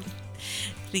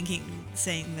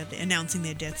saying that they're announcing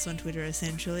their deaths on Twitter,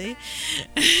 essentially.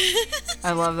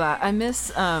 I love that. I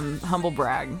miss Humble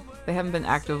Brag. They haven't been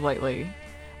active lately.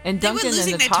 And Duncan they were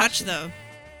losing and their Natasha, touch, though.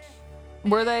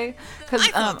 Were they? Because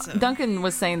so. Duncan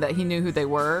was saying that he knew who they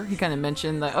were. He kind of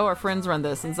mentioned that, our friends run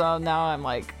this. And so now I'm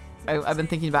like, I've been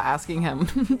thinking about asking him,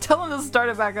 tell him to start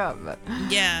it back up. But.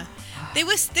 Yeah. They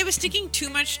were sticking too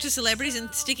much to celebrities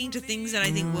and sticking to things that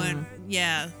I think weren't.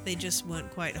 Yeah, they just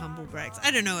weren't quite humble brags.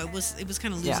 I don't know. It was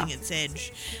kind of losing its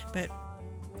edge, but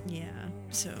yeah.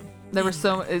 So there were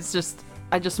so. It's just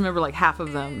I just remember like half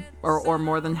of them, or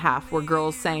more than half, were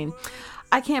girls saying,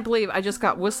 "I can't believe I just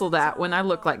got whistled at when I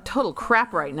look like total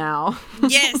crap right now."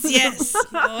 Yes.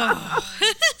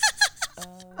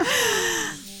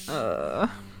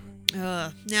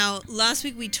 Now, last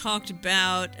week we talked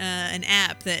about an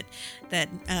app that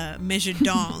measured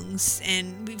dongs,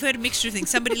 and we've heard a mixture of things.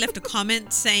 Somebody left a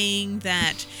comment saying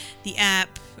that the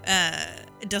app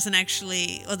doesn't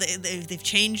actually, or they've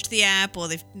changed the app, or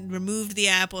they've removed the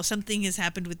app, or something has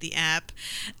happened with the app.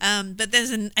 But I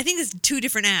think there's two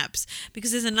different apps,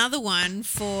 because there's another one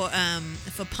for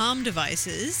Palm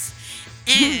devices,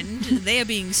 and they are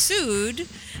being sued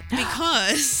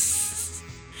because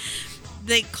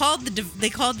they called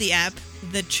the app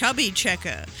the Chubby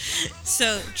Checker.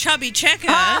 So Chubby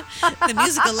Checker, the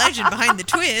musical legend behind the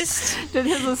twist, did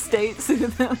his estate sue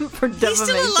them for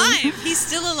defamation? He's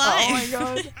still alive. Oh my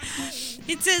god.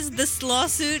 It says this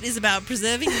lawsuit is about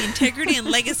preserving the integrity and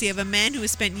legacy of a man who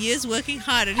has spent years working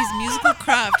hard at his musical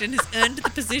craft and has earned the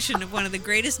position of one of the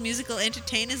greatest musical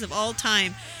entertainers of all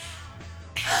time.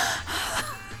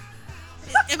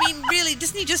 I mean, really,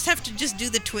 doesn't he just have to just do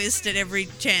the twist at every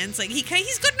chance? Like,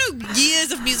 he's got no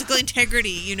years of musical integrity,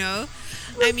 you know?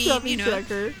 I mean,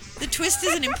 Checker. The twist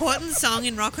is an important song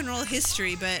in rock and roll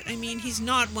history, but, I mean, he's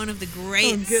not one of the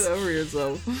greats. Oh, get over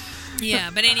yourself.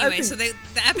 Yeah, but anyway, so the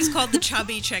app is called the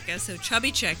Chubby Checker. So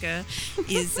Chubby Checker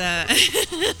is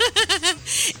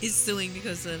is suing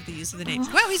because of the use of the name.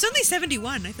 Wow, he's only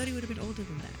 71. I thought he would have been older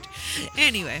than that.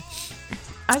 Anyway.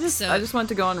 I just want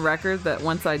to go on record that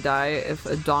once I die, if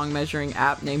a dong measuring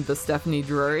app named the Stephanie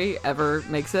Drury ever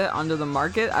makes it onto the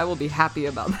market, I will be happy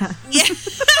about that. Yeah.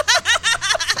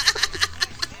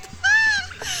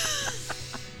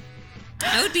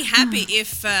 I would be happy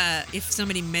if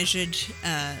somebody measured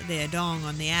their dong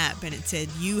on the app and it said,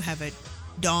 "You have a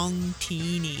dong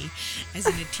teeny," as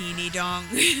in a teeny dong.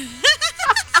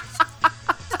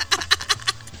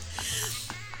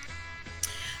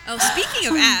 Oh, speaking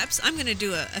of apps, I'm going to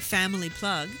do a family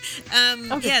plug.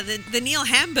 Okay. Yeah, the Neil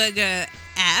Hamburger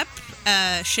app,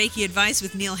 Shaky Advice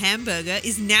with Neil Hamburger,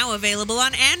 is now available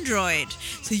on Android.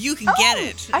 So you can get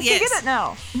it. I can get it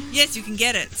now. Yes, you can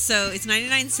get it. So it's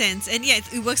 99 cents. And yeah,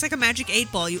 it works like a magic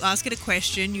 8-ball. You ask it a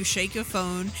question, you shake your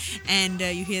phone, and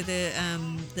you hear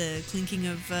the clinking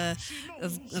of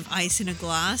ice in a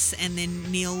glass, and then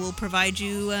Neil will provide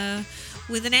you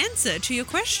with an answer to your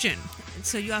question.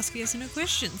 So you ask yes or no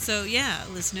questions. So yeah,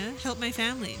 listener, help my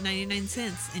family. 99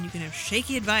 cents. And you can have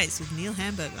Shaky Advice with Neil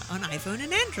Hamburger on iPhone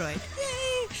and Android.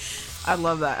 Yay! I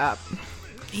love that app.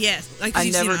 Yes. Like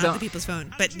you've seen it on other people's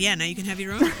phone. But yeah, now you can have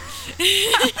your own.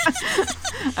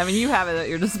 I mean, you have it at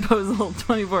your disposal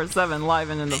 24/7, live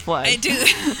and in the flesh. I do.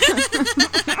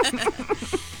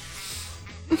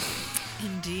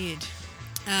 Indeed.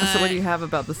 So what do you have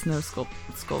about the snow sculpture?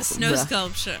 Snow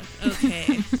sculpture.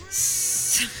 Okay.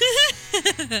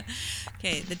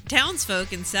 Okay, the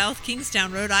townsfolk in South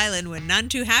Kingstown, Rhode Island were none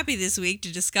too happy this week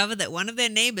to discover that one of their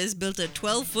neighbors built a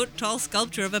 12-foot tall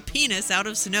sculpture of a penis out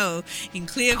of snow in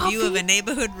clear view of a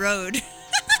neighborhood road.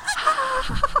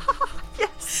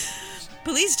 Yes.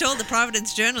 Police told the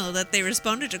Providence Journal that they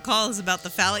responded to calls about the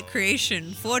phallic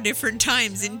creation 4 different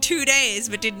times in 2 days,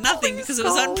 but did nothing because it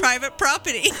was on private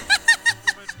property.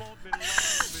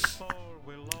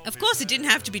 Of course, it didn't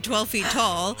have to be 12 feet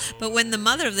tall, but when the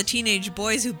mother of the teenage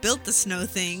boys who built the snow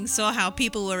thing saw how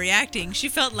people were reacting, she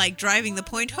felt like driving the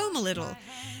point home a little.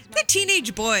 They're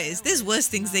teenage boys. There's worse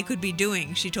things they could be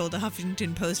doing, she told a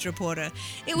Huffington Post reporter.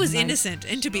 It was innocent,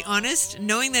 and to be honest,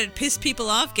 knowing that it pissed people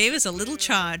off gave us a little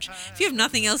charge. If you have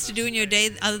nothing else to do in your day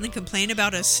other than complain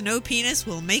about a snow penis,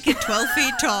 we'll make it 12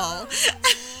 feet tall.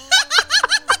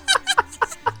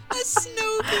 A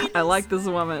snow penis. I like this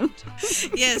woman.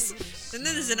 Yes. And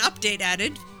then there's an update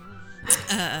added.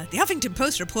 The Huffington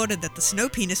Post reported that the snow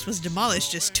penis was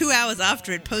demolished just 2 hours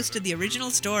after it posted the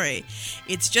original story.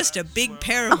 It's just a big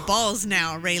pair of balls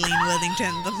now, Raylene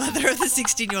Worthington, the mother of the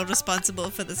 16-year-old responsible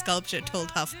for the sculpture, told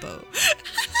HuffPo.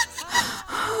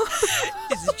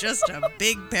 It's just a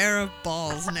big pair of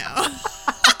balls now.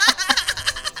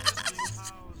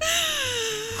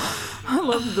 I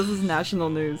love that this is national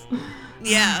news.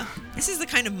 Yeah. This is the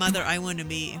kind of mother I want to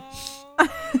be.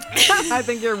 I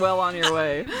think you're well on your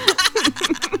way.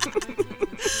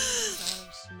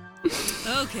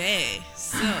 Okay,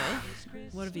 so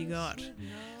what have you got?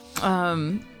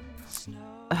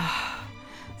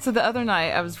 So the other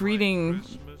night I was reading,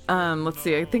 let's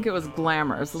see, I think it was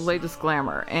Glamour. It was the latest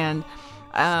Glamour, and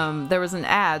there was an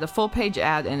ad, a full-page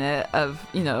ad in it of,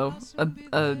 a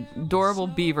adorable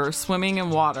beaver swimming in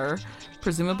water,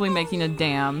 presumably making a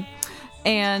dam,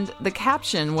 and the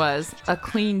caption was, "A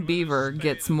clean beaver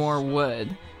gets more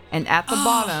wood," and at the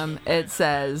bottom it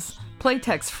says,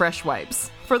 "Playtex Fresh Wipes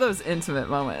for those intimate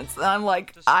moments." And I'm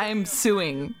like, I'm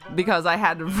suing because I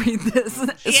had to read this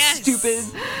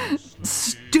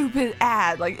stupid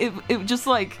ad. Like it just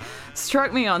like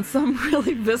struck me on some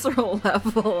really visceral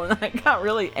level, and I got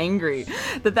really angry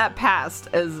that passed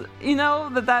as,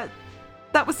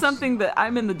 that was something that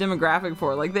I'm in the demographic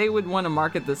for. Like, they would want to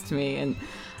market this to me, and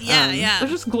they're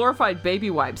just glorified baby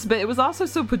wipes. But it was also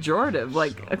so pejorative.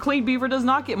 Like, a clean beaver does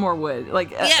not get more wood.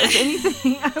 Like, if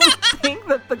anything, I would think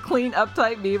that the clean,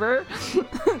 uptight beaver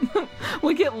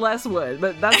would get less wood.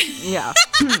 But that's, Yeah,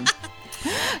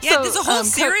 there's a whole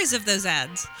series of those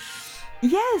ads.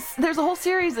 Yes, there's a whole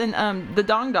series, and the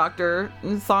Dong Doctor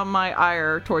saw my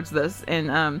ire towards this,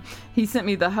 and he sent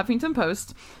me the Huffington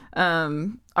Post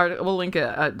article. We'll link it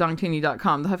at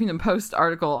dongtini.com. The Huffington Post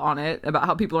article on it about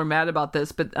how people are mad about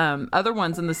this, but other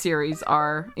ones in the series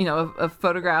are, a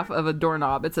photograph of a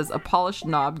doorknob. It says, "A polished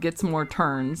knob gets more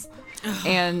turns,"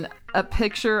 and a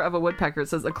picture of a woodpecker. It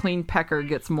says, "A clean pecker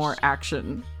gets more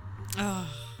action."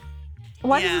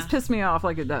 Why does this piss me off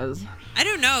like it does? I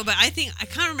don't know, but I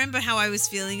can't remember how I was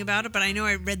feeling about it, but I know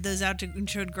I read those out and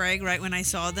showed Greg right when I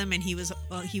saw them, and he was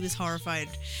horrified.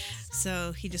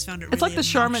 So he just found it really It's like the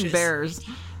obnoxious. Charmin bears.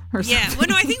 Yeah, well,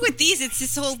 no, I think with these, it's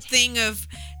this whole thing of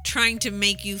trying to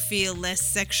make you feel less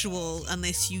sexual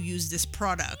unless you use this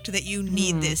product, that you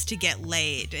need this to get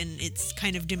laid, and it's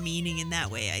kind of demeaning in that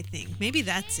way, I think. Maybe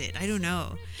that's it. I don't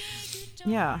know.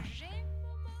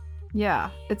 Yeah.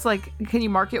 It's like, can you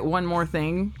market one more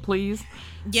thing, please?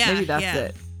 Yeah. Maybe that's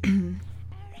it.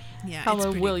 Yeah.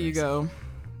 Hello, will you go?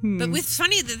 But it's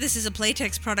funny that this is a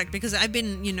Playtex product, because I've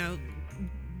been,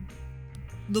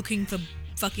 looking for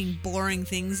fucking boring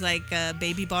things like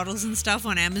baby bottles and stuff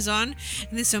on Amazon,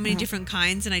 and there's so many different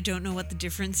kinds, and I don't know what the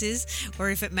difference is or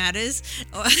if it matters.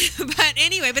 But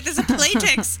anyway, there's a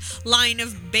Playtex line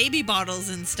of baby bottles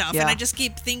and stuff, and I just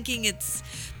keep thinking it's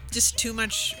just too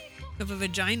much of a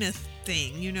vagina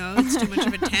thing, it's too much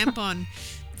of a tampon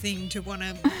thing to want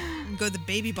to go the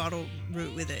baby bottle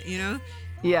route with it,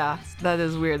 Yeah, that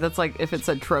is weird. That's like if it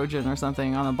said Trojan or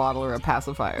something on a bottle, or a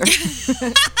pacifier.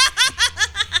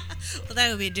 Well, that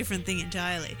would be a different thing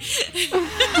entirely.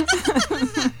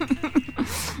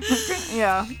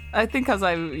 Yeah, I think because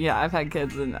I've had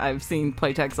kids and I've seen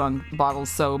Playtex on bottles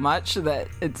so much that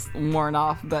it's worn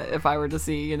off. But if I were to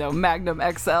see, Magnum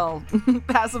XL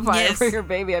pacifier for your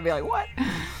baby, I'd be like, what?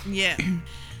 Yeah.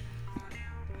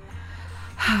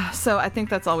 So I think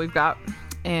that's all we've got,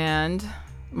 and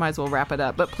might as well wrap it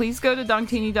up. But please go to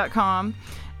dongtini.com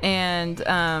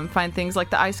and find things like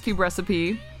the ice cube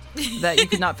recipe that you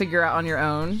could not figure out on your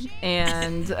own,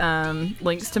 and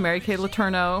links to Mary Kay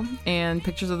Letourneau and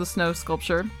pictures of the snow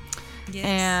sculpture. Yes.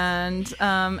 And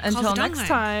until next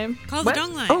time, call the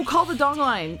dong line. Oh, call the dong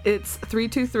line. It's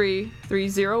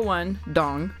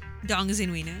 323-301-DONG. Dong is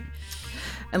in Wiener.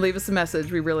 And leave us a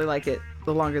message. We really like it.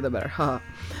 The longer, the better.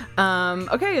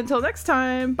 Okay, until next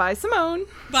time. Bye, Simone.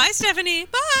 Bye, Stephanie.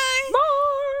 Bye. Bye.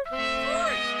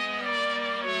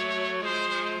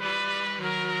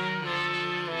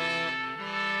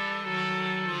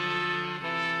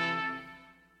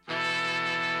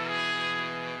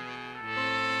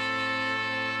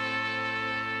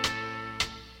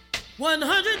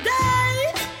 100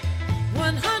 days,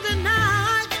 100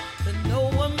 nights to know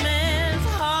a man's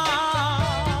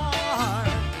heart.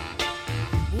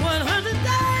 100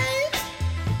 days,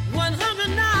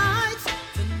 100 nights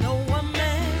to know a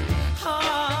man's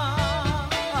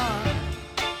heart.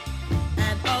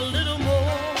 And a little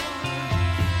more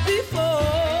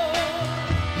before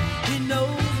he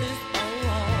knows his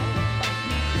own.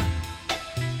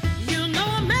 You know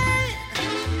a man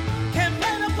can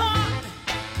play the part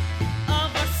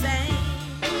of a saint.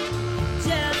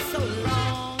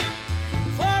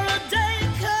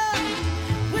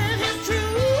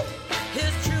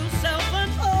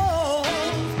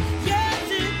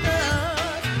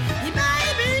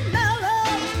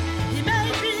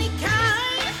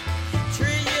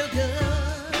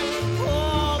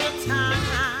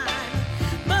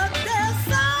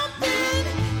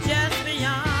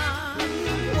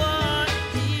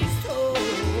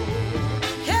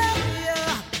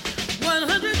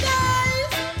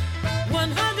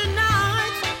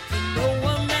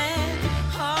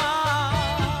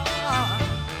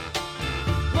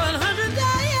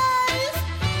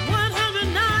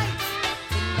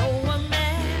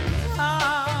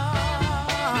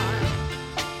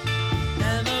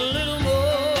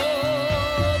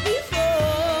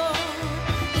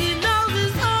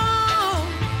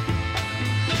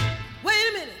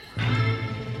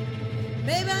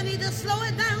 slow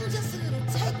it down just a little,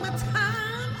 take my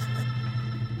time.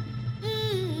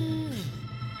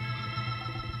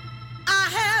 I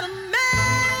had a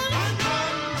man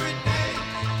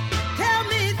tell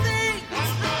me things,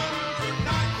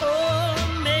 oh,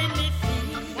 made me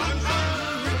feel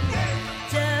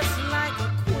just like a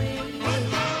queen.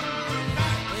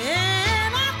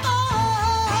 And I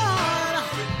thought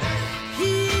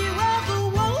he was the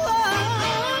one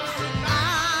I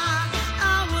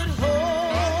would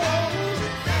hold.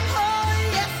 Oh,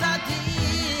 yes, I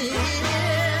did.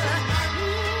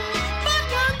 But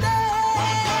one day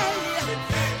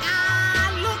I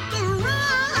looked around.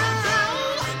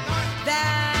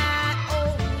 That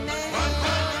old man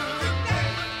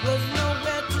was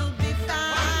nowhere to be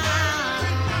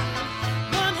found.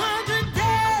 100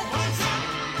 days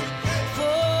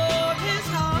for his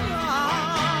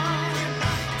heart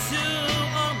to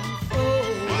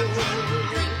unfold.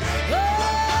 Oh,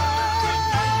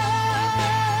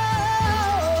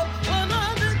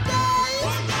 100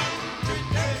 days,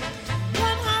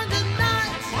 100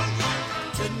 nights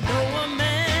to know a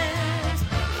man's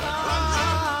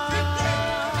heart.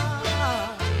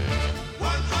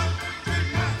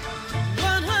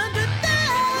 100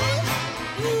 days,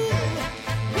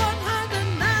 100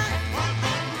 nights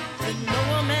to know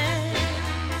a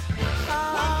man's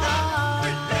heart.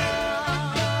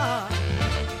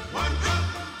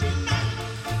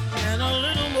 And a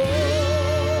little more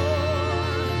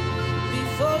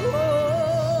before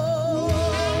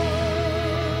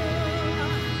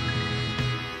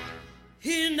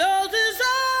he knows his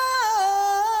own.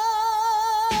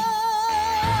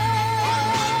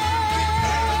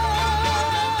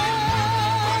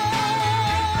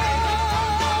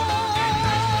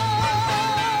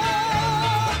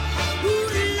 Ooh,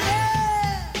 yeah.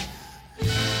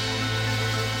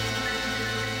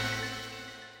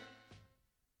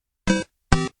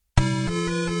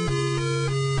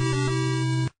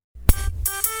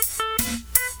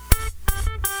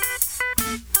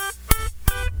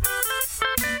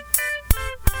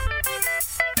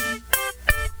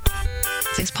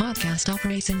 This podcast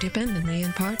operates independently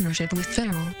in partnership with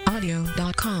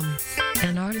feralaudio.com,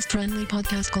 an artist-friendly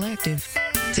podcast collective.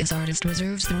 This artist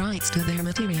reserves the rights to their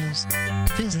materials.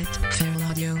 Visit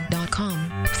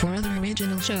feralaudio.com for other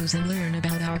original shows and learn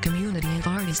about our community of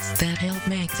artists that help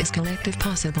make this collective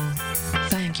possible.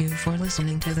 Thank you for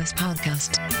listening to this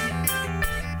podcast.